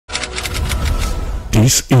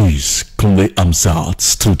This is Kunle Amzat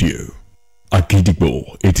Studio,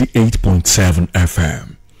 Agidigbo 88.7 FM.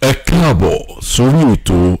 Ẹ káàbọ̀ sórí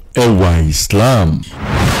ètò Ẹwà Islam.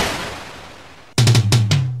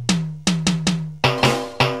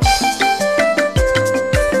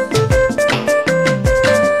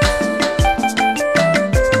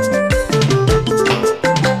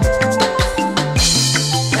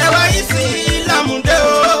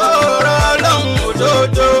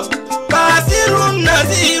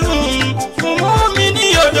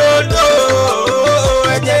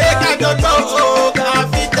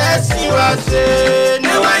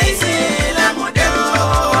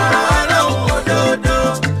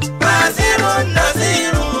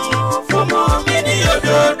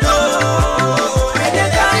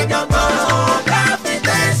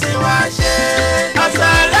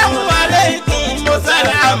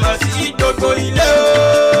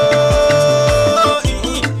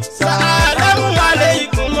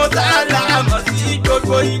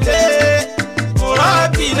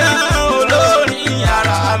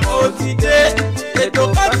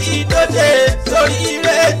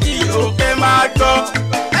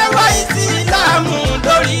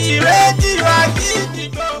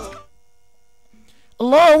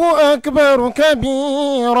 الله أكبر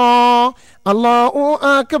كبيرا الله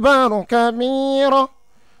أكبر كبيرا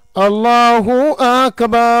الله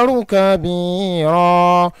أكبر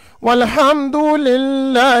كبيرا والحمد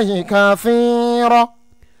لله كثيرا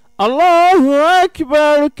الله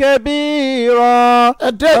أكبر كبيرا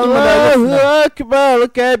الله أكبر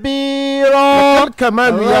كبيرا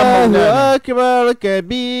الكمال يا مولانا الله أكبر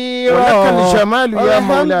كبيرا ولك الجمال يا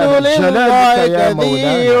مولانا جلالك يا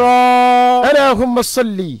مولانا اللهم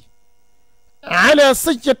صل على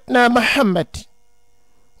سيدنا محمد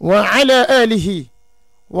وعلى آله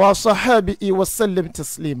وصحابه وسلم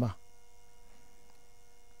تسليما.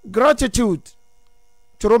 Gratitude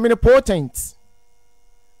to omnipotent.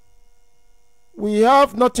 We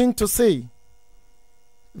have nothing to say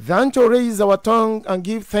than to raise our tongue and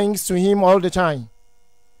give thanks to him all the time.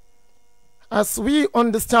 As we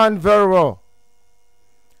understand very well,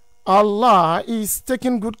 Allah is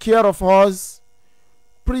taking good care of us,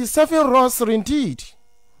 preserving us indeed,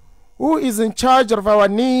 who is in charge of our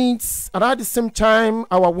needs and at the same time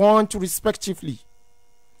our wants respectively.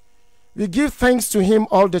 We give thanks to him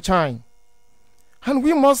all the time, and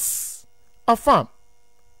we must affirm,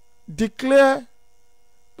 declare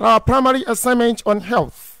our primary assignment on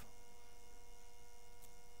health.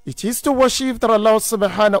 It is to worship Allah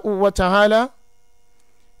subhanahu wa ta'ala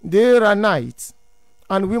day and night,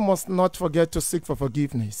 and we must not forget to seek for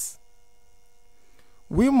forgiveness.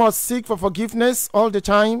 We must seek for forgiveness all the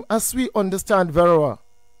time, as we understand very well.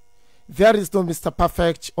 There is no Mr.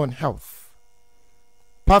 Perfect on health.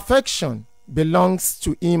 Perfection belongs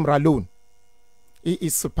to him alone. He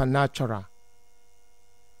is supernatural.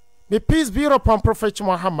 May peace be upon Prophet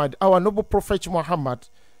Muhammad, our noble Prophet Muhammad,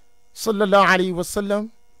 sallallahu alaihi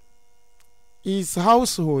wasallam, his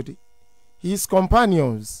household, his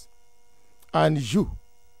companions, and you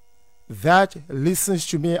that listens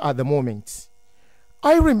to me at the moment.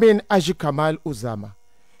 I remain Aji Kamal Uzama.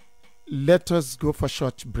 Let us go for a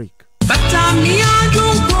short break.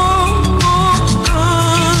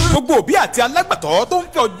 Gbogbo òbí àti alágbàtọ́ tó ń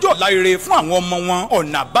fẹ́ ọjọ́ ọ̀la rere fún àwọn ọmọ wọn,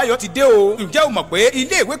 ọ̀nà àbáyọ ti dé o. Ǹjẹ́ o mọ̀ pé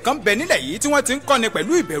ilé ìwé kan bẹ nílẹ̀ yìí tí wọ́n ti ń kọ́ni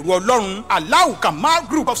pẹ̀lú ìbẹ̀rù Ọlọ́run? L-Kabir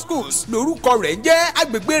Group of Schools lórúkọ rẹ̀ jẹ́,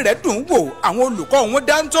 agbègbè rẹ̀ dùn wò, àwọn olùkọ́ wọn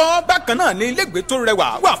dáńtọ́. Bákan náà ni ilégbèé tó rẹwà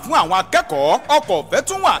wà fún àwọn akẹ́kọ̀ọ́. Ọkọ̀ ọ̀fẹ́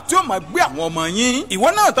tún wà tí ó máa gbé àwọn ọmọ yín. Ìwọ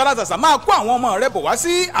náà tara tàṣà máa kó àwọn ọmọ rẹ bọ̀ wá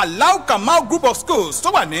sí L-Kabir Group of Schools tó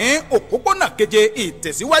wà ní òpópónà keje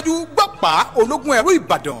Ìtẹ̀síwájú Gbọ́pàá Ológun Ẹ̀rú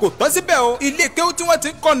Ìbàdàn. Kò tán síbẹ̀ o, ilé kéwú tí wọ́n ti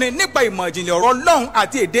ń kọ́ni nípa ìmọ̀ ìjìnlẹ̀ ọ̀rọ̀ Ọlọ́run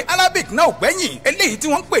àti èdè Arabic náà ò gbẹ́yìn, eléyìí tí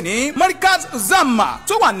wọ́n ń pè ní Markaz Zama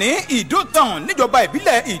tó wà ní Ìdó Town níjọba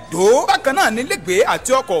ìbílẹ̀ Ìdó. Bákan náà ní ilégbèé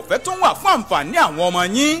àti ọkọ̀ ọ̀fẹ́ tó ń wà fún àǹfààní àwọn ọmọ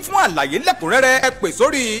yín. Fún àlàyé lẹ́kùnrẹ́rẹ́ ẹ pè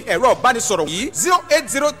sórí ẹ̀rọ ìbánisọ̀rọ̀ yìí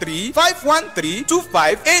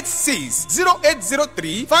 0803-513-2586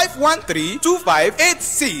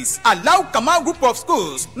 0803-513-2586. L-Kabir Group of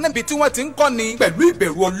Schools níbi tí wọ́n ti ń kọ́ni pẹ̀lú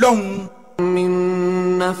ìbẹ̀rù Ọlọ́run.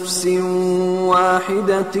 من نفس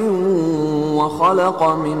واحدة وخلق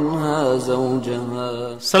منها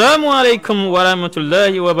زوجها. Salamu alaikum wa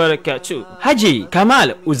rahmatulahi wa barakatuh. Haji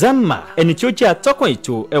Kamal Uzama, ẹni tí ó jẹ́ atọ́kùn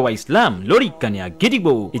ètò Ẹwà Islam lórí ìkànnì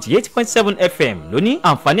Àgídìgbò 88.7 FM lóní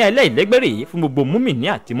àǹfààní aláìlẹ́gbẹ̀rẹ̀ fún gbogbo múmìnì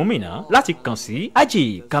àti múmìnà láti kàn sí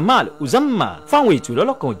Haji Kamal Uzama fáwọn ètò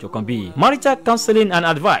lọ́lọ́kan òjọ̀kan bíi marital counseling and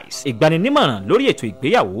advice, ìgbaninímọ̀ràn lórí ètò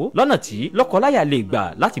ìgbéyàwó lọ́nà tí lọ́kọláya lè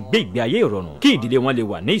gbà láti gbé ìgbé ayé ìrọ̀rùn kí ìdílé wọn lè wà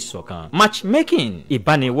wà ní ìṣọ̀kan. Matchmaking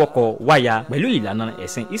ìbániwọ́kọ̀ wáyà pẹ̀lú ìlànà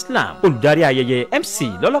ẹ̀sìn Islam. Olùdarí ayẹyẹ MC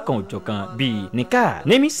lọ́lọ́kan òjọ̀kan bíi nikah,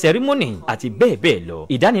 naming ceremony àti bẹ́ẹ̀ bẹ́ẹ̀ lọ.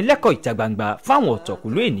 Ìdánilẹ́kọ̀ọ́ ìta gbangba fáwọn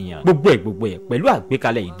ọ̀tọ̀kùlú ènìyàn. Gbogbo ẹ̀ pẹ̀lú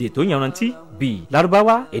àgbékalẹ̀ èdè tó yanrantí bíi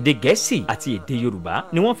Lárúbáwá, èdè Gẹ̀ẹ́sì àti èdè Yorùbá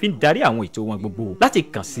ni wọ́n fi ń darí àwọn ètò wọn gbogbo. Láti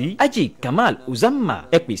kàn sí Haji Kamal Uzamma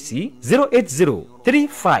ẹ pè sí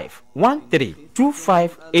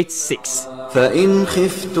 08035132586. فإن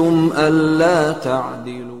خفتم ألا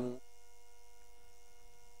تعدلوا.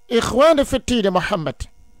 إخواني في الدين محمد،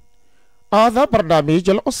 هذا برنامج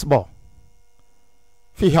الأسبوع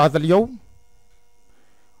في هذا اليوم،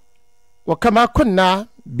 وكما كنا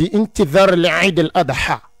بانتظار العيد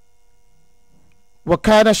الأضحى،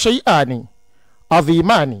 وكان شيئان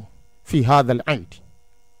عظيمان في هذا العيد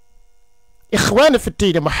إخواني في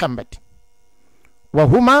الدين محمد،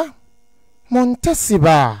 وهما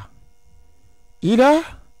منتسبا إلى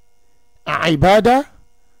عبادة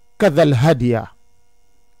كذا الهدي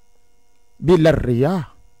بلا الرياء.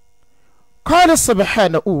 قال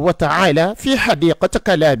سبحانه وتعالى في حديقة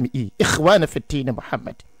كلامه إخوان في الدين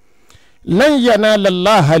محمد: لن ينال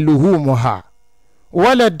الله لحومها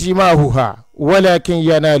ولا دماؤها ولكن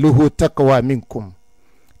يناله تقوى منكم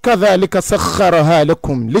كذلك سخرها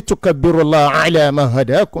لكم لتكبروا الله على ما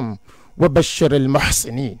هداكم وبشر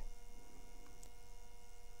المحسنين.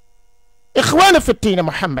 إخوان في الدين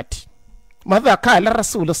محمد، ماذا قال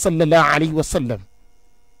الرسول صلى الله عليه وسلم؟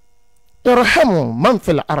 ارحموا من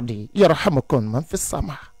في الأرض يرحمكم من في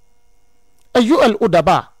السماء. أيها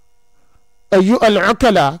الأدباء، أيها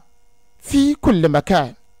العقلاء في كل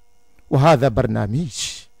مكان، وهذا برنامج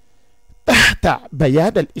تحت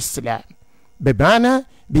بيان الإسلام بمعنى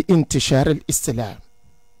بانتشار الإسلام.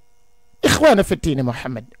 إخوانا في الدين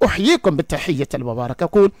محمد، أحييكم بالتحية المباركة،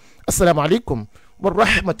 أقول السلام عليكم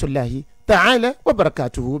ورحمة الله تعالى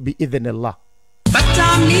وبركاته بإذن الله.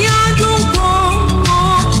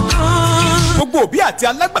 gbogbo òbí àti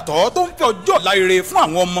alágbàtọ́ tó ń fẹ́ ọjọ́ ọ̀la rere fún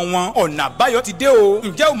àwọn ọmọ wọn ọ̀nà àbáyọ ti dé o.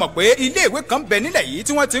 ǹjẹ́ o mọ̀ pé ilé ìwé kan bẹ nílẹ̀ yìí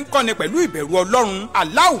tí wọ́n ti ń kọ́ni pẹ̀lú ìbẹ̀rù Ọlọ́run?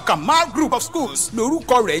 L-Kabir Group of Schools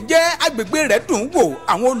lórúkọ rẹ̀ jẹ́. agbègbè rẹ̀ dùn wò,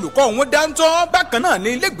 àwọn olùkọ́ wọn dáńtọ́. bákan náà ni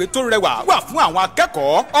ilégbèé tó rẹwà wà fún àwọn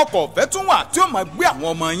akẹ́kọ̀ọ́. ọkọ̀ ọ̀fẹ́ tún wà tí ó máa gbé àwọn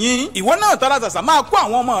ọmọ yín. ìwọ náà tara ṣàṣà máa kó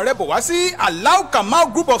àwọn ọmọ rẹ bọ̀ wá sí L-Kabir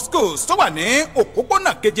Group of Schools tó wà ní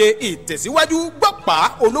òpópónà keje ìtẹ̀síwájú gbọ́pàá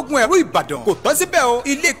ológun ẹ̀rú Ìbàdàn. kò tọ́ síbẹ̀ o,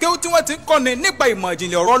 ilé kéwú tí wọ́n ti ń kọ́ni nípa ìmọ̀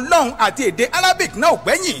ìjìnlẹ̀ ọ̀rọ̀ Ọlọ́run àti èdè Arabic náà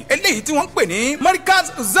gbẹ̀yìn, eléyìí tí wọ́n ń pè ní Markaz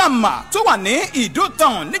Uzamma tó wà ní Ìdó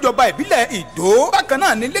town níjọba ìbílẹ̀ Ìdó. bákan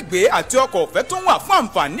náà ní ilégbèé àti ọkọ̀ ọ̀fẹ́ tó ń wà fún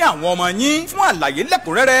àǹfààní àwọn ọmọ yín. fún àlàyé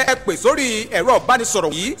lẹ́kùnrẹ́rẹ́ ẹ pè sórí ẹ̀rọ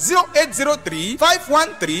ìbánisọ̀rọ̀ yìí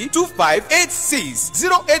 0803-513-2586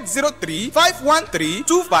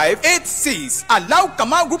 0803-513-2586.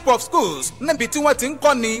 L-Kabir Group of Schools níbi tí wọ́n ti ń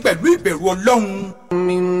kọ́ni pẹ̀lú ìbẹ̀rù Ọlọ́run.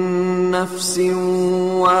 من نفس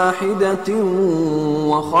واحدة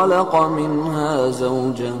وخلق منها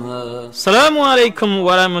زوجها. Salamu alaikum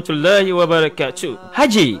wa rahmatulahi wa barakatuh.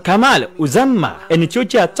 Haji Kamal Uzamma ẹni tí ó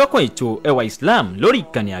jẹ́ atọ́kùn ètò ẹwà Islam lórí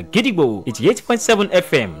ìkànnì Àgídìgbò 88.7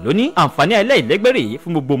 FM lóní àǹfààní aláìlẹ́gbẹ̀rẹ̀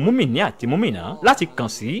fún gbogbo múmìnì àti múmìnà láti kàn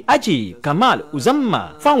sí Haji Kamal Uzamma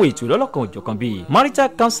fáwọn ètò lọ́lọ́kan òjọ̀kan bíi marital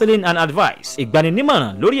counseling and advice,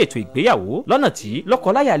 ìgbaninímọ̀ràn lórí ètò ìgbéyàwó lọ́nà tí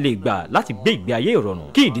lọ́kọláya lè gbà láti gbé ìgbé ayé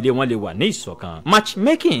ìrọ̀rùn kí ìdílé wọn lè wà ní ìṣọ̀kan.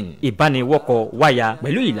 Matchmaking ìbániwọ́kọ̀ wáyà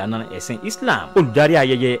pẹ̀lú ìlànà ẹ̀sìn Islam. Olùdarí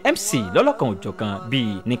ayẹyẹ MC lọ́lọ́kan òjọ̀kan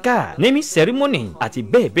bíi nikah, naming ceremony àti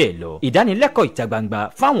bẹ́ẹ̀ bẹ́ẹ̀ lọ. Ìdánilẹ́kọ̀ọ́ ìta gbangba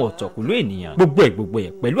fáwọn ọ̀tọ̀kùlú ènìyàn. Gbogbo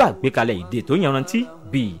ẹ̀ pẹ̀lú àgbékalẹ̀ èdè tó yanrantí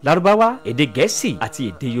bíi Lárúbáwá, èdè Gẹ̀ẹ́sì àti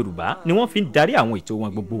èdè Yorùbá ni wọ́n fi ń darí àwọn ètò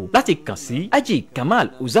wọn gbogbo. Láti kàn sí Haji Kamal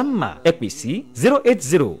Uzamma ẹ pè sí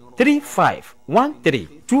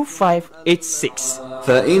 08035132586.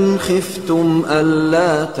 فإن خفتم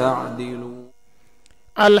ألا تعدلوا.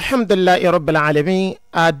 alhamdulilayi rabbil alamin,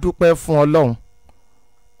 a dúpẹ́ fún Ọlọ́run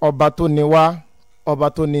ọba tó ní wá, ọba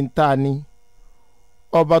tó ní ta ni,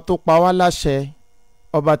 ọba tó pa wá láṣẹ,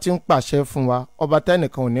 ọba tí ń pàṣẹ fún wa, ọba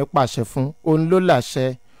tẹ́nìkan ò ní pàṣẹ fún, òun ló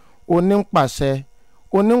láṣẹ, òun ń pàṣẹ,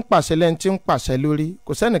 òun ń pàṣẹ lẹ́ni tí ń pàṣẹ lórí,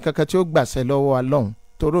 kò sẹ́ni kankan tí ó gbàṣẹ lọ́wọ́ Ọlọ́run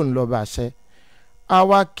torí òun lọ́ba àṣẹ. a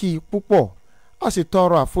wá kí i púpọ̀, a sì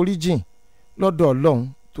tọrọ àforíjìn lọ́dọ̀ Ọlọ́run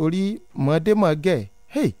torí mọ̀ọ́dẹ́mọ̀ọ́gẹ́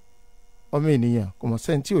ọmọ ènìyàn kò mọ̀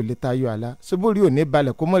sẹ́ni tí ò lè tayọ àlá, ṣébórí ò ní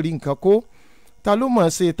balẹ̀ kó mọ̀ rí nǹkan kó, ta ló mọ̀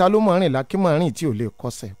ṣe, ta ló mọ̀ rìn lákì mọ̀ rìn tí ò lè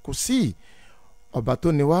kọsẹ̀, kò sí. ọba tó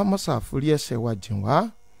ní wá mọ́sà àforí ẹ̀ṣẹ̀ wa jìn wá.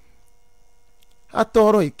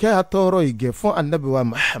 atọrọ ìkẹ́ atọrọ ìgẹ̀ fún anabi wa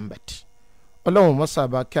Muhammad, Ọlọ́run mọ́sà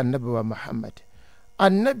bá kí anabi wa Muhammad.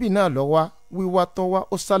 anabi náà lọ wá wíwá tó wá,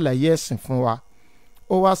 ó ṣàlàyé ẹ̀sìn fún wa,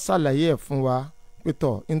 ó wá ṣàlàyé ẹ̀ fún wa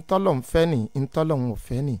pétọ̀ ntọ́lọ̀ ń fẹ́ ni ntọ́lọ̀ ń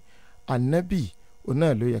fẹ́ ni. anabi òun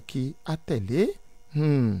náà ló yẹ kí a tẹ̀lé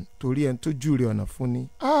torí ẹni tó júre ọ̀nà fún ni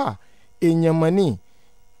èèyàn mọ̀ ní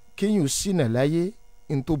kéèyàn ṣìnà láyé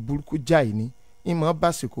ní tó burúkú jáì ni ìmọ̀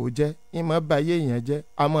básìkò jẹ́ ìmọ̀ báyé èèyàn jẹ́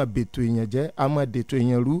àmọ́ bètò èèyàn jẹ́ àmọ́ dètò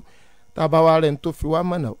èèyàn rú tábàwá rẹ̀ ní tó fi wá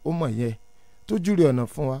mọ̀nà ó mọ̀ yẹ tó júre ọ̀nà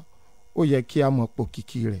fún wa ó yẹ kí a mọ̀ pò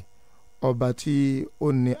kìkì rẹ̀ ọba tí ó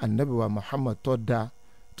ní Ànábì wa Muhammad tó dáa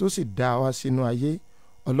tó sì dá wa sínú ayé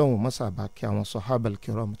ọlọ́run mọ́sàbá kí àwọn sọ̀hábàl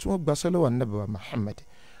kiram tí wọ́n gbaṣẹ́ lọ́wọ́ Ànábì wa Muhammad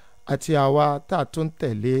àti àwa tá a tún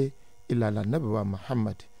tẹ̀lé ìlànà Ànábì wa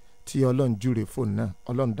Muhammad tí ọlọ́run júre fóònù náà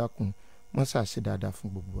ọlọ́run dákun mọ́sà ṣe dáadáa fún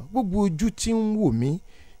gbogbo wa gbogbo ojú tí ń wò mí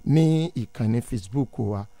ní ìkànnì Facebook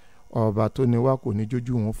wa ọba tó ní wa kò ní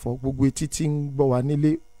jójú wọn fọ́ gbogbo etí tí ń gbọ́ wa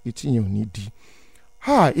nílé etí yẹn ò ní di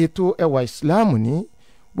ètò ẹwà ìsìláàmù ní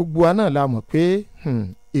gbogbo wa náà la mọ̀ pé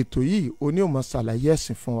ètò yìí oní ò mọ̀ ṣàlàyé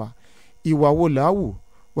ẹ̀sìn fún wa ìwà wo làwù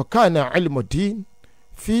wa kana ilmudin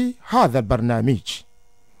fi hadha barnamij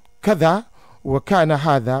kadha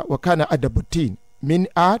wa kana adabuddin من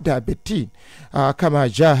آداب الدين كما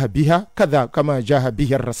جاء بها كذا كما جاء به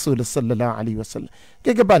الرسول صلى الله عليه وسلم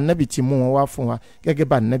gẹ́gẹ́ bá Nábì tí mú wá fún wa gẹ́gẹ́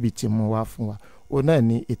bá Nábì tí mú wá fún wa ó náà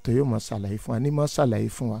ni ètò yóò máa ṣàlàyé fún wa ní máa ṣàlàyé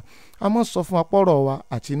fún wa a máa sọ fún wa pọ́rọ̀ wa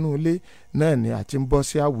àti inú ilé náà ni àti ń bọ́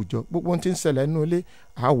sí àwùjọ gbogbo ohun tí ń ṣẹlẹ̀ inú ilé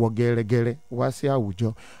àwọ̀ gẹ́rẹ́gẹ́rẹ́ wá sí àwùjọ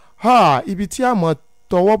ibi tí a máa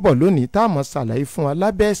tọwọ́ bọ̀ lónìí tá a máa ṣàlàyé fún wa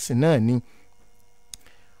lábẹ́ ẹ̀sìn náà ni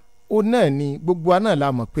ó náà ni gbogbo wa náà la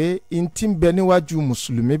mọ̀ pé n ti ń bẹ níwájú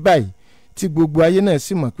mùsùlùmí báyìí tí gbogbo ayé náà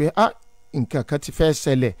sì mọ̀ pé nǹkan kan ti fẹ́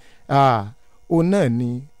ṣẹlẹ̀ ó náà ni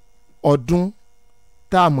ọdún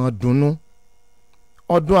tá a mọ̀ dunnú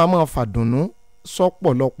ọdún a máa fàdùnnú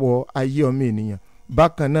sọ́pọ̀lọpọ̀ ayé ọmọ ènìyàn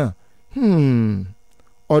bákan náà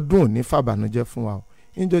ọdún ò ní fàbànújẹ́ fún wa o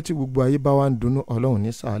níjọ́ tí gbogbo ayé bá wá ń dunnú ọlọ́run ní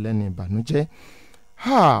sàálẹ́ ní ìbànújẹ́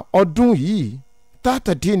ọdún yìí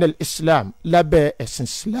tata din al-islam lábẹ́ ẹ̀sìn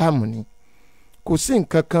islam ni kò sí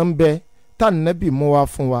nǹkan kan bẹ tá Nábì mú wá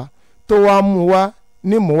fún wa tó wá mú wá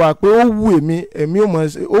ní mú wá pé ó wù èmi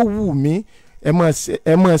ó wù mí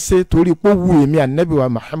ẹ máa ṣe torí pé ó wù èmi Ànábì wa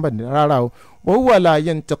Muhammad rárá o wa huwa la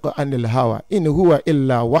yantiqu anil hawa in huwa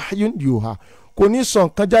illa wahyun yuha kò ní sọ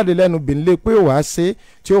nǹkan jáde lẹ́nu bìnlẹ̀ pé wàá ṣe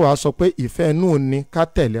tí ó wàá sọ pé ìfẹ́ inú ni ká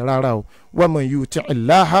tẹ̀lé rárá o wa man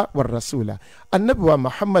yuti'illaha war rasula Ànábì wa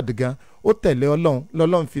Muhammad gan ó tẹ̀lé ọlọ́run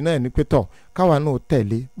lọ́lọ́run fi náà ní pé tọ̀ káwa náà ó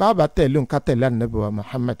tẹ̀lé bàbá tẹ̀lé òun ká tẹ̀lé Ànábì wa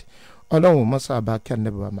Muhammad ọlọ́run mọ́sá bá kí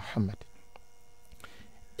Ànábì wa Muhammad.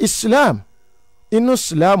 Islam inú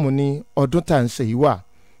Islam ni ọdún tá à ń ṣe yìí wà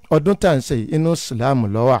ọdún tá à ń ṣe yìí inú Islam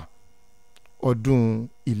ló wà ọdún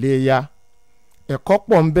Iléyá ẹ̀kọ́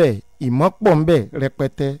pọ̀ ń bẹ ìmọ̀ pọ̀ ń bẹ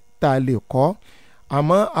rẹpẹtẹ tá a lè kọ́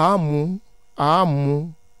àmọ́ àámu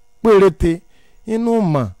péréte inú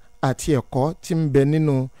mọ̀ àti ẹ̀kọ́ tí ń bẹ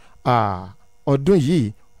nínú ọdún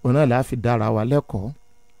yìí òun náà la fi dára wa lẹ́kọ̀ọ́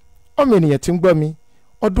ọmọ ènìyàn tí ń gbọ́ mi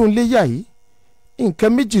ọdún Iléyá yìí nǹkan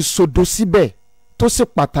méjì sodo síbẹ̀ tó sì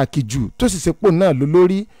pàtàkì jù tó sì ṣe pò náà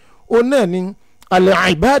lórí òun náà ni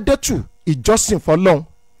al-ibadatu ìjọsìn fọlọ́n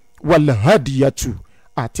wal-hadiyatu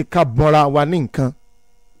àti ká bọ́ra wa ní nǹkan.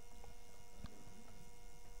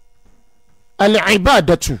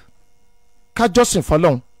 al-ibadatu kájọsìn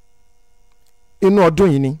fọlọ́n inú ọdún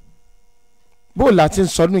yìí ni bó la ti ń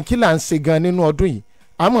sọ ní kí là ń ṣe gan nínú ọdún yìí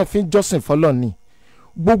àmọ́ fi ń jọ́sìn fọlọ́n ni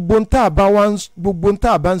gbogbo ń tá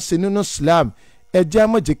a bá ń ṣe nínú Islam ẹjẹ́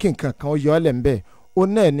amọ̀jẹ́ kí nǹkan kan yọ ọ́ lẹ̀ ń bẹ̀ ó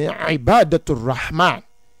náà ní ibadatu rahman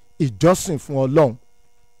ìjọsìn fún ọlọ́run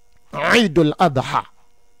Eidul Adha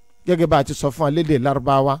gẹ́gẹ́ bá a ti sọ fún alédè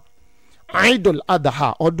Lárúbáwá Eidul Adha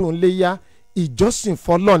ọdún Iléyá ìjọsìn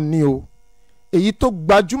fọlọ́n ni o èyí tó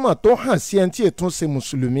gbajúmọ̀ tó hàn sí ẹni tí ètò ń ṣe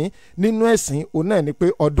mùsùlùmí nínú ẹ̀sìn òun náà ni pé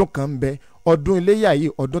ọdún kan ń bẹ ọdún Iléyá yìí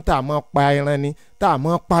ọdún tá a máa pa ẹran ni tá a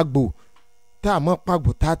máa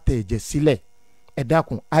pàgbò tá a tẹ̀ ẹ̀jẹ̀ sílẹ̀ ẹ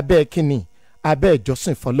dákun abẹ́ kínní abẹ́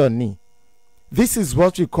ìjọsìn fọlọ́n ni. This is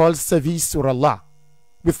what we call service to Allah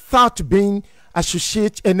without being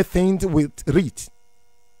associate anything with it.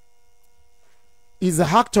 Is an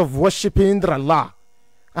act of worshiping Allah.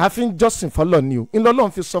 àfin jọ́sìn fọlọ́ ni o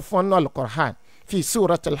ńlọ́lọ́run fi sọ fún ọ́nà al-Qur'an fi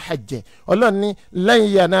suratul Hajj ọlọ́run ní lan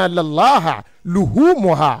yanala Allaha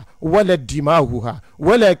luhumuha wala dimahuha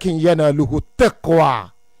walakin yanaluhu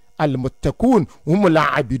taqwa المتقون هم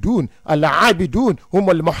العابدون العابدون هم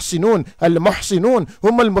المحسنون المحسنون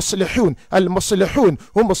هم المصلحون المصلحون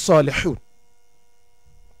هم الصالحون.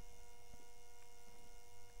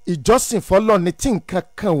 ìjọsìn fọlọ́ ni tí nǹkan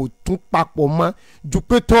kan ò tún papọ̀ mọ́ ju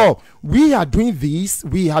pé tọ́ we are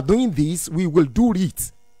doing this we will do it.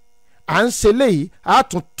 à ń ṣe léyìí a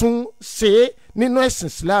tún ṣe é nínú ẹ̀sìn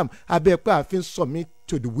Islam abẹ́ pé àfin submit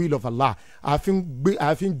to the will of Allah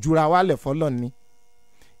àfin jura wálẹ̀ fọlọ́ ni.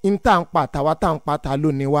 ìta ń pa àtàwa tá ń pa ta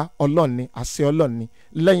lónìí wa Ọlọ́run ni àṣẹ Ọlọ́run ni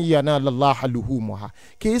lan yanala Allaha luhumuha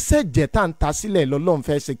kì í ṣẹ̀jẹ̀ tá ń ta sílẹ̀ lọ́lọ́run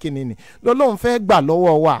fẹ́ ṣe kíni ni lọ́lọ́run fẹ́ gbà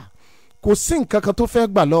lọ́wọ́ wa kò sí nǹkan kan tó fẹ́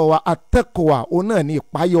gbà lọ́wọ́ wa àtẹ́kọ̀ọ́ òun náà ni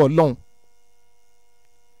ìpáyọ̀ Ọlọ́run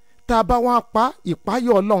tá a bá wá pa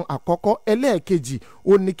ìpáyọ̀ Ọlọ́run àkọ́kọ́ ẹlẹ́ẹ̀kejì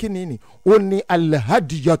ó ní kíni ni ó ní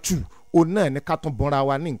alhadiyatu òun náà ní ká tún bọ́ra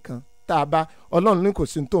wa ní nǹkan tá a bá Ọlọ́run ní kò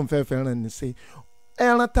sí tó ń fẹ́ fẹ́ràn ní ṣe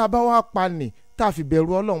ẹran tá a bá wá pa ni tá a fi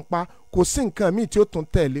bẹ̀rù Ọlọ́run pa kò sí nǹkan míì tí ó tún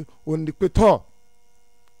tẹ̀lé òun ni pé tọ́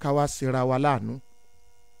ká wá ṣera wa láàánú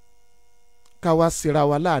ká wá ṣera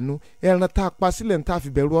wa láàánú ẹran tá a pa sílẹ̀ ní tá a fi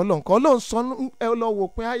bẹ̀rù Ọlọ́run kan Ọlọ́run sọ ẹ lọ́wọ́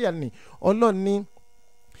pé àyà ni Ọlọ́run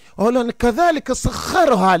ní kadhalika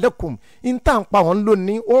sakhkharaha lakum ń tà ń pa wọn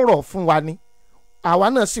lónìí ó rọ̀ fún wa ni àwa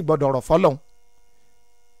náà sì gbọ́dọ̀ rọ̀ fọ́lọ́run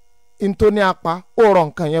ntoni apá ó rọ̀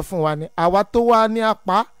nǹkan yẹn fún wa ni àwa tó wá ní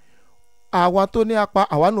apá àwa tó ní apá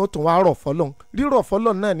àwa náà tún wá rọ̀ fọ́lọ́run rírọ̀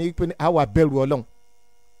fọ́lọ́run náà ní pé àwa bẹ̀rù Ọlọ́run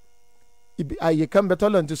ibi àyè kan bẹ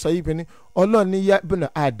tọ́lọ́run ti sọ yìí pé ní Ọlọ́run ní ya ibùnà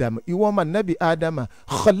Ádámù ìwọ ọmọ nàbì Ádámù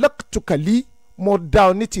khalaqtuka li mo dá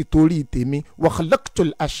ọ ní tìtorí tèmi wa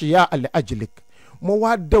khalaqtul ashya'a li ajlik mo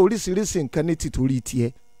wá dá oríṣiríṣi nǹkan ní tìtorí tiẹ̀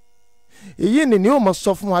èyí ni ó mọ̀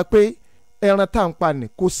sọ fún wa pé ẹran tá à ń pa ni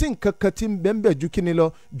kò sí nǹkan kan tí ń bẹ́ẹ̀ ju kíni lọ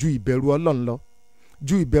ju ìbẹ̀rù Ọlọ́run lọ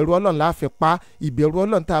ju ìbẹ̀rù Ọlọ́run la fi pa ìbẹ̀rù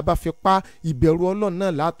Ọlọ́run tá a bá fi pa ìbẹ̀rù Ọlọ́run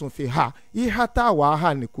náà látún fi hà ìhà tá a wà á hà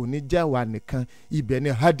ní kò ní jẹ́ wa nìkan ibẹ̀ ni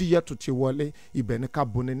hadiyatu ti wọlé ibẹ̀ ni ká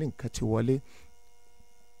buni ní nǹkan ti wọlé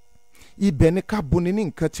ibẹ̀ ni ká buni ní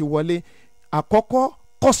nǹkan ti wọlé àkọ́kọ́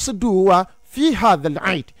kọ́sídù wa fi hadhal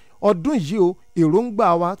eid ọdún yìí o èròǹgbà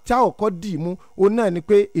wa tí a ò kọ́ dì mú o náà ni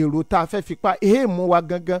pé èrò tá a fẹ́ fi pa èèmù wa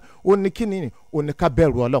gangan o ní kíni ni o ní ká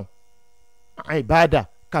bẹ̀rù Ọlọ́run ìbáàdà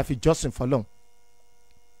ká fi jọ́sìn fọlọ́run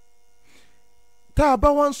tá a bá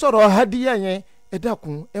wá ń sọ̀rọ̀ hadiya yẹn ẹ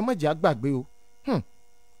dákun ẹ má jẹ́ àgbàgbé o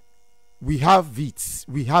we have it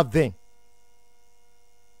we have them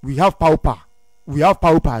we have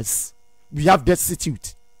paupers we have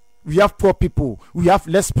destitute we have poor people we have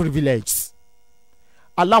less privileged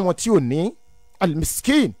aláwọn tí ò ní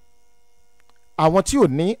almiskin àwọn tí ò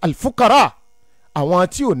ní alfukara àwọn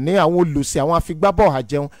tí ò ní àwọn olùsí àwọn afigbábọ̀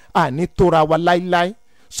àjẹun àní tóra wa láíláí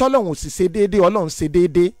sọlọ́run sì ṣe déédéé Ọlọ́run ṣe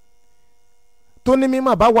déédéé tó ní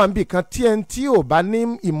mímọ̀ bá wà níbì kan tí ẹni tí ò bá ní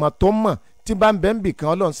ìmọ̀ tó mọ̀ tí bá ń bẹ níbì kan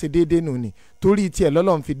Ọlọ́run ṣe déédéé nù ni torí tiẹ̀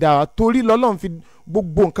lọ́lọ́run fi dá wa torí lọ́lọ́run fi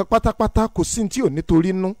gbogbo nǹkan pátápátá kò sí tí ò ní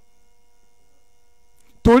torí nú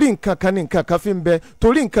torí nǹkan kan ní nǹkan kan fi ń bẹ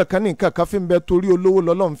torí nǹkan kan ní nǹkan kan fi ń bẹ torí olówó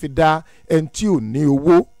lọ́lọ́run fi dá ẹni tí ò ní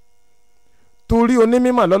owó torí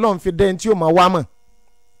onímọ̀ lọ́lọ́run fi dá ẹni tí ò máa wá mọ̀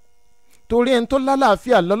torí ẹni tó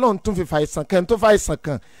lálàáfíà lọ́lọ́run tún fi fàìsàn kan ẹni tó fàìsàn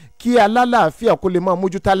kan kí alálàáfíà kó lè máa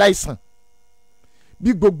mójútó aláìsàn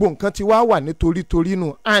bí gbogbo nǹkan ti wá wà nítorí torí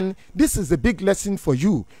nù and this is a big lesson for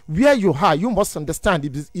you where you are you must understand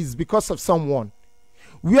it is because of someone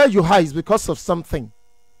where you are is because of something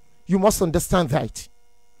you must understand that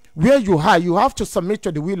where you are you have to submit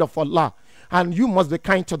to the will of Allah and you must be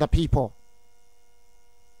kind to the people.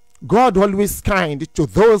 God always kind to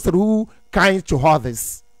those who kind to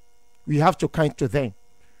others. We have to kind to them.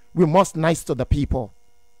 We must nice to the people.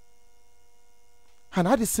 And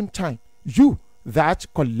at the same time, you that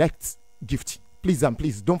collect gift, please and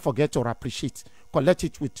please don't forget or appreciate. Collect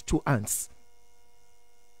it with 2 hands.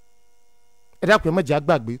 ẹ dákun ẹ má jẹ́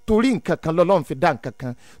àgbàgbé torí nǹkan kan lọ́lọ́run fi dá nǹkan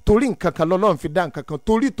kan torí nǹkan kan lọ́lọ́run fi dá nǹkan kan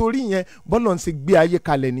torí yẹn bọ́lọ́run ṣe gbé ayé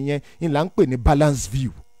kalẹ̀ nìyẹn ìlà ń pè ní balance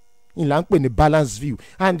view ìlà ń pè ní balance view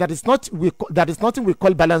and that is nothing we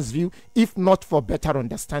call balance view if not for better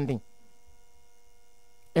understanding.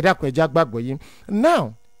 ẹ dákun ẹ jẹ́ àgbàgbọ́ yìí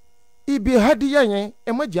now ibi hadiya yẹn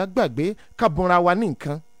ẹ má jẹ́ àgbàgbé ká bùnra wa ní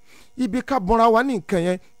nǹkan ibi ká bùnra wa ní nǹkan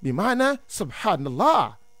yẹn bimana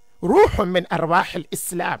subhanallah ruhun min arwahil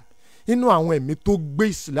islam inú àwọn ẹ̀mí tó gbé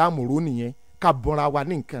ìsìláàmù ró nìyẹn ká bọ́ra wa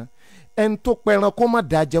ní nǹkan ẹni tó pẹran kó má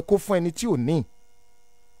dájẹ́ kó fún ẹni tí ò ní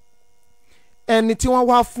ẹni tí wọ́n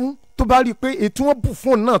wá fún tó bá rí i pé ètò wọn bù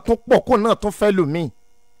fún náà tó pọ̀ kó náà tó fẹ́ lòmíì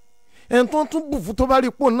ẹni tó ń tún bù fún tó bá rí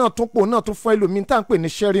i pé náà tó pọ̀ náà tó fẹ́ lòmíì tá à ń pè ní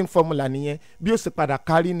sharing formula nìyẹn bí ó sì padà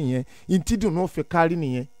kárí nìyẹn ìtìdùnnú ò fi kárí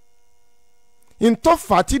nìyẹn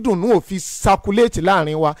ìtọ́fà tìdùnnú ò fi circulate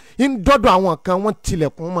láàrin wa ìdọ́dọ̀ àwọn kan wọ́n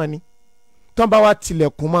tilẹ̀kùn mọ́ ni tán bá wá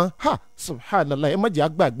tilẹ̀kùn mọ́ ha subhanallah ẹ má jẹ́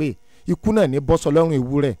àgbàgbé ikú náà ní bọ́sọ̀ lọ́rùn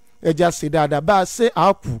ewúrẹ́ ẹ já ṣe dáadáa bá a ṣe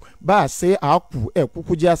àákù bá a ṣe àákù ẹ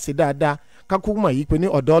kúkú já ṣe dáadáa kákú mọ̀ yìí pé ní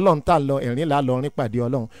ọ̀dọ̀ Ọlọ́run tá a lọ ẹ̀rín là lọ́rin pàdé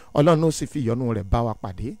Ọlọ́run ó sì fi ìyọ́nú rẹ̀ bá wa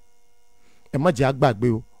pàdé ẹ má jẹ́ àgbàgbé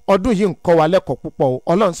o ọdún yìí ń kọ́ wa lẹ́kọ̀ọ́ púpọ̀ o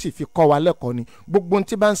Ọlọ́run sì fi kọ́ wa lẹ́kọ̀ọ́ ni gbogbo ohun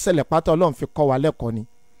tí bá ń ṣẹlẹ̀ pátá Ọlọ́run fi kọ́ wa lẹ́kọ̀ọ́ ni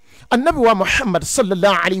anabi wa Muhammad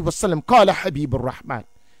sallallahu alayhi wa sallam qala habibur rahman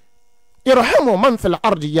irhamu man fil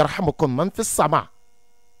ardi yarhamukum man fis sama.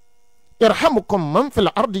 irhamukum man fil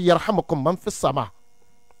ardi yarhamukum man fis sama.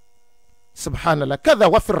 subhanallah. kadha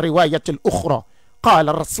wa fi riwayat al-ukhra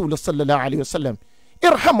qala rasul sallallahu alayhi wa sallam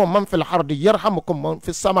irhamu man fil ardi yarhamukum man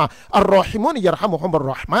fis sama. الراحمون يرحمهم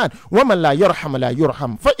الرحمن ومن لا يرحم لا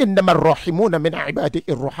يرحم فإنما الراحمون من عباده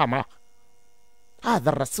الرحماء. هذا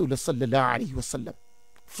الرسول صلى الله عليه وسلم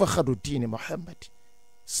فخر الدين محمد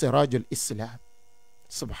سراج الإسلام.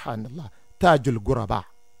 سبحان الله. تاج الغرباء.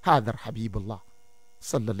 هذا حبيب الله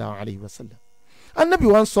صلى الله عليه وسلم. النبي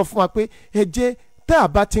وان صفوا pé ẹ jẹ́ tá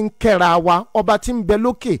bá tin kẹ́ra wa ọba tin bẹ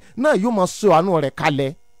lókè náà yóò máa sọ àánú rẹ̀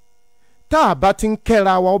kalẹ̀. tá bá tin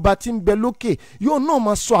kẹ́ra wa ọba tin bẹ lókè yóò náà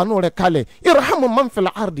máa sọ àánú rẹ̀ kalẹ̀. irhamu man fil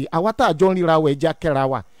ardi. àwa tá jọ ríra wa ẹ jẹ́ kẹ́ra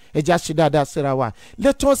wa ẹ jẹ́ ṣe dáadáa síra wa.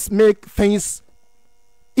 let us make things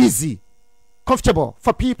easy, comfortable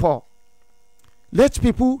for people. Let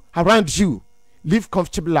people around you live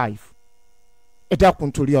comfortable life. Ẹ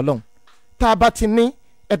dákun torí Ọlọ́run. Tá bá ti ní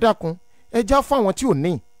ẹ dákun ẹ já fún àwọn tí ò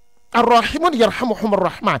ní. Ar-Rahimun yarhamuhumur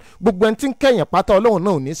Rahman. Gbogbo ẹni tí ń kẹ́yìn pátá Ọlọ́run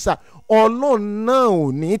náà ò ní sá. Ọlọ́run náà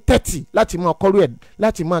ò ní tẹ́tì láti máa kọ́rú ẹ̀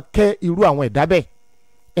láti máa kẹ́ irú àwọn ẹ̀dá bẹ́ẹ̀.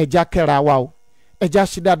 Ẹ já kẹ́ra wa o. Ẹ já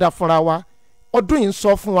ṣe dáadáa fúnra wa. Ọdún yìí ń sọ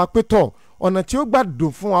fún wa pé tọ̀ ọ̀nà tí ó gbà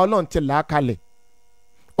dùn fún wa Ọlọ́run ti là á kalẹ̀.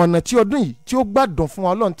 ọ̀nà tí ọdún yìí tí ó gbádùn fún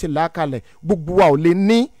Ọlọ́run ti là á kalẹ̀ gbogbo wa ò lè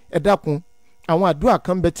ní ẹ dákun àwọn àdúrà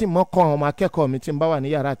kan bẹ tí mo kọ́ àwọn ọmọ akẹ́kọ̀ọ́ mi tí ń bá wà ní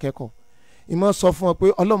yàrá akẹ́kọ̀ọ́ ìmọ̀ sọ fún wọn pé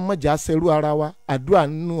Ọlọ́run má jẹ́ á ṣẹrú ara wa àdúrà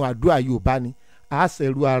nínú àdúrà Yorùbá ni á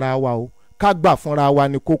ṣẹrú ara wa o ká gbà fúnra wa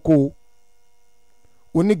ní kókó o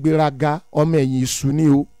onígbéraga ọmọ ẹ̀yìn ìṣù ni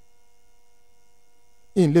o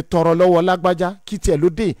ìlè tọrọ lọ́wọ́ lágbájá kí tiẹ̀ ló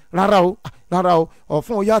dé rárá o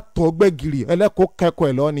ọ̀fun ó yàtọ̀ gbẹ̀gìrì ẹlẹ́kọ̀ọ́ kẹ́kọ̀ọ́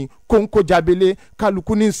ẹ̀ lọ́ni kóńkó jábélé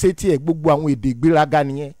kálukú ní ṣe tiẹ̀ gbogbo àwọn èdè ìgbéraga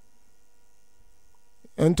nìyẹn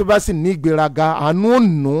ẹni tó bá sì ní ìgbéraga àánú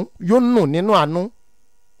ònú yóò nù nínú àánú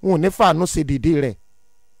wọn ò ní fàánú ṣe dèdè rẹ̀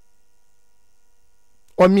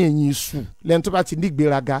ọmọ ẹ̀yìn ìṣù lẹ́ni tó bá ti ní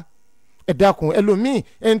ìgbéraga ẹ dákun ẹlòmíì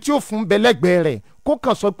ẹni tí ó fún bẹ́lẹ́gbẹ̀ẹ́ rẹ̀ kó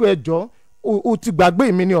kàn sọ pé ẹjọ́ o ti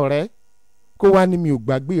gbàgbé mi ní ọ̀rẹ́ kó wá ní mi ò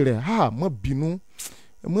gbàgbé rẹ̀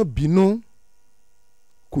mọ́ bínú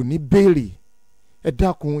kò ní béèrè ẹ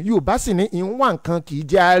dákun Yorùbá sì ní ìwọ̀n nǹkan kì í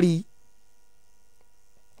jẹ́ àárí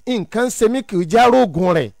nǹkan ṣe mí kì í jẹ́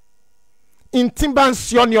arógun rẹ̀ ntí bá ń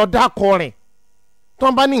ṣe ọ́ ni ọ̀dà kọ rẹ̀ tó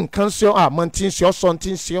ń bá ní nǹkan ṣe ọ́ àmọ́ tí ń ṣe ọ́ sọ tí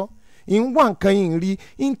ń ṣe ọ́ ìwọ̀n nǹkan yìí ń rí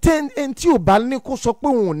ntí ò bá ní kó sọ pé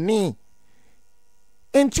òun ní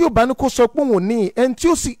ntí ò bá ní kó sọ pé òun ní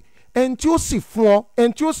ntí ó sì fún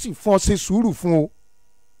ọ ṣe sùúrù fún o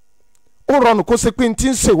ó rọrùn kó ṣe pé ntí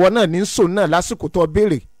ń ṣèwọ náà ní sò náà lásìkò tó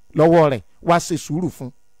béèrè lọ́wọ́ rẹ̀ wá ṣe sùúrù fún.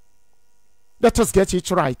 Let us get it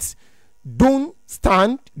right. Don't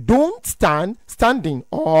stand standing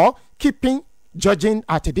or keeping judging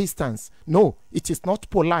at a distance. No, it is not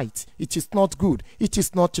polite. It is not good. It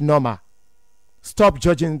is not normal. Stop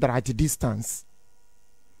judging at a distance.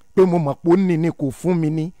 Pé mo mọ̀ pé ó ní ni kò fún mi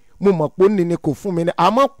ní mo mọ̀ pé ó ní ni kò fún mi ní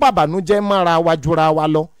àmọ́ pàbànújẹ́ mára wa jura wa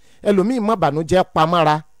lọ ẹlòmíì má bànújẹ́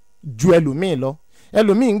pamára ju ẹlòmíì lọ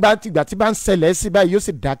ẹlòmíì gbà tí bá ń ṣẹlẹ̀ sí báyìí yóò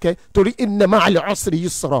sì dákẹ́ torí inna ma'al usri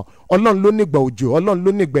yusra Ọlọ́run ló nígbà òjò Ọlọ́run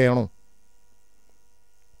ló nígbà ẹ̀rùn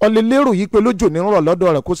ọlẹ́lérò yìí pé lójò ní rọ̀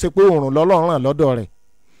lọ́dọ̀ rẹ̀ kó ṣe pé òòrùn lọ́lọ́run ràn lọ́dọ̀ rẹ̀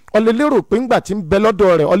ọlẹ́lérò pé ńgbà tí ń bẹ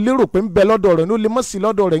lọ́dọ̀ rẹ̀ ọlẹ́rò pé ń bẹ lọ́dọ̀ rẹ̀ ní ó lè mọ̀ sí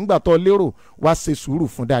lọ́dọ̀ rẹ̀ ńgbà tó lérò wá ṣe sùúrù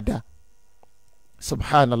fún dáadáa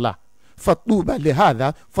subhanallah fatuba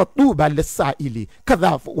lihada fatuba lisaili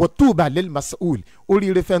kadha watuba lilmas'ul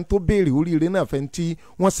oríire fẹ́ tó béèrè oríire náà fẹ́ tí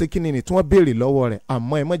wọ́n ṣe kíni ni tí wọ́n béèrè lọ́wọ́ rẹ̀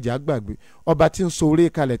àmọ́ ẹ má jẹ́ àgbàgbé ọba tí ń sọ orí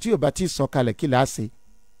kalẹ̀ tí ọba tí sọ kalẹ̀ kí láá ṣe.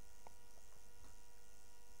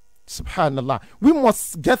 Subhanallah, we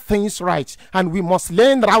must get things right and we must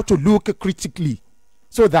learn how to look critically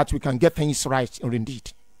so that we can get things right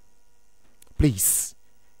indeed. Please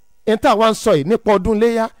enta wan sọ yìí nípa ọdún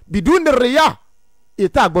Iléyá bidun riya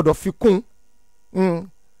ìta gbọ́dọ̀ fi kún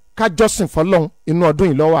ká jọ́sìn fọ́lọ́run inú ọdún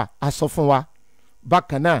yìí ló wà a sọ fún wa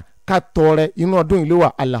bákan náà ká tọrẹ inú ọdún yìí ló wà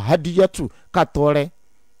alahadiyatu ká tọrẹ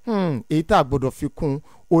ìta gbọ́dọ̀ fi kún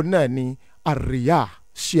òun náà ni àríyá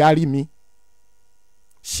ṣíárì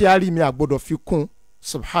mi àgbọ́dọ̀ fi kún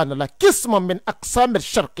subhanallah qismun min aqsam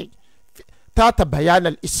al-sharqi tahta bayan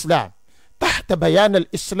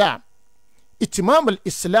al-islam itimam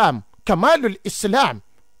al-islam kamal al-islam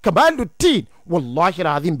kamalu tin wallahi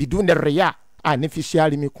alazim bidun riya ani fi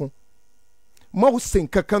ṣíárì mi kún mo ṣe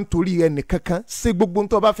nǹkankan torí ẹni kankan ṣe gbogbo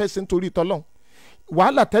tó bá fẹ́ ṣe nítorí t'Ọlọ́run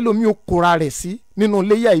wàhálà tẹ́lómi ò kóra rẹ̀ sí nínú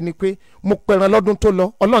Iléyá yìí ni pé mo pẹran lọ́dún tó lọ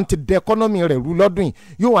Ọlọ́run ti dẹ ẹkọ́nọ́mì rẹ̀ rú lọ́dún yìí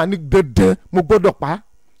yóò wà ní dandan mo gbọ́dọ̀ pa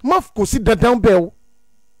má kò sí dandan bẹ́ẹ̀ o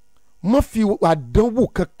má fi àdánwò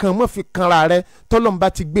kankan má fi kanra rẹ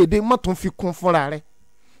tọ́lọ́mbà ti gbé dé má tún fi kún fúnra rẹ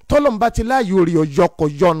tọ́lọ́mbà ti láàyè orí ọjọ́ kọ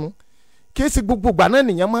yọnu kì í ṣe gbogbo ìgbà náà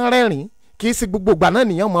nìyẹn máa rẹ́rìn kì í ṣe gbogbo ìgbà náà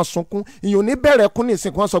nìyẹn máa sunkún ìyóò ní bẹ̀rẹ̀ kún ní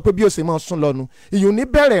ìsìnkú wọn sọ pé bí ó ṣe máa sún lọ́nu ìyóò ní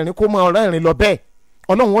bẹ̀rẹ̀ rìn kó máa rẹ́rìn lọ bẹ́ẹ̀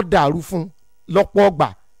ọlọ́run ó dàrú fún lọ́pọ̀ ọgbà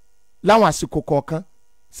láwọn àsìkò kọ̀ọ̀kan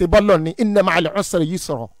ṣe bọ́lọ̀ ní inna ma'al usri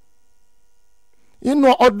yusra inú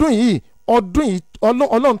ọdún yìí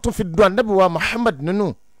ọlọ́run tún fi dùn ànábì wa Muhammad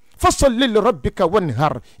nínú fasalli li rabbika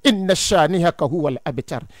wanhar inna shanihaka huwal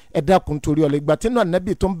abtar ẹ dákun torí ọlọ ìgbà tí inú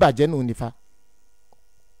ànábì tó ń bàjẹ́ nù nífa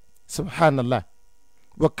subhanallah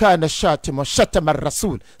wa kana shatima shatama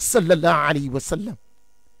rasul sallallahu alayhi wa sallam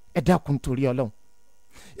ẹ dákun torí ọlọ́run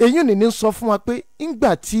èyí ni ní sọ fún wa pé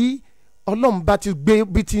ńgbà tí ọlọ́run bá ti gbé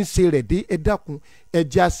bí ti ń ṣe rẹ̀ dé ẹ dákun ẹ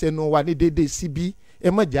jẹ́ àṣẹnu wa ní déédéé síbí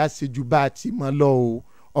ẹ má jẹ́ àṣejù bá a ti mọ́ lọ o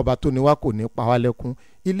ọba tó ní wa kò ní pa wá lẹ́kún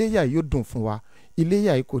iléyà yóò dùn fún wa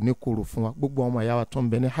iléyà yìí kò ní korò fún wa gbogbo ọmọ ìyá wa tó ń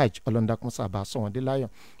bẹ ní hajj ọlọ́ndàkùn sábà sọ wọn dé láyọ̀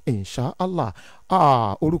insha allah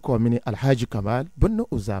orúkọ mi ni alhaji kamal bunu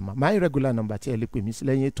uzama my regular number tí ẹ lè pè mí sí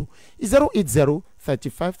lẹ́yìn ètò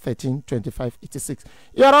 08035132586.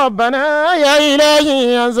 ya rabbana ya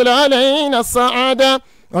ilahi anzil alayna as-sa'ada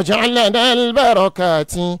waj'al lana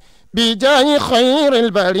al-barakati bijaahi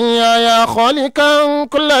khayril bariyya ya khaliqan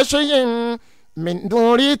kulla shay'in من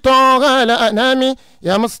دور طه الأنام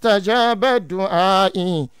يا مستجاب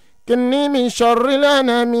الدعاء كني من شر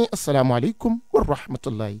الأنام. السلام عليكم ورحمة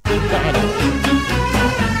الله تعالى.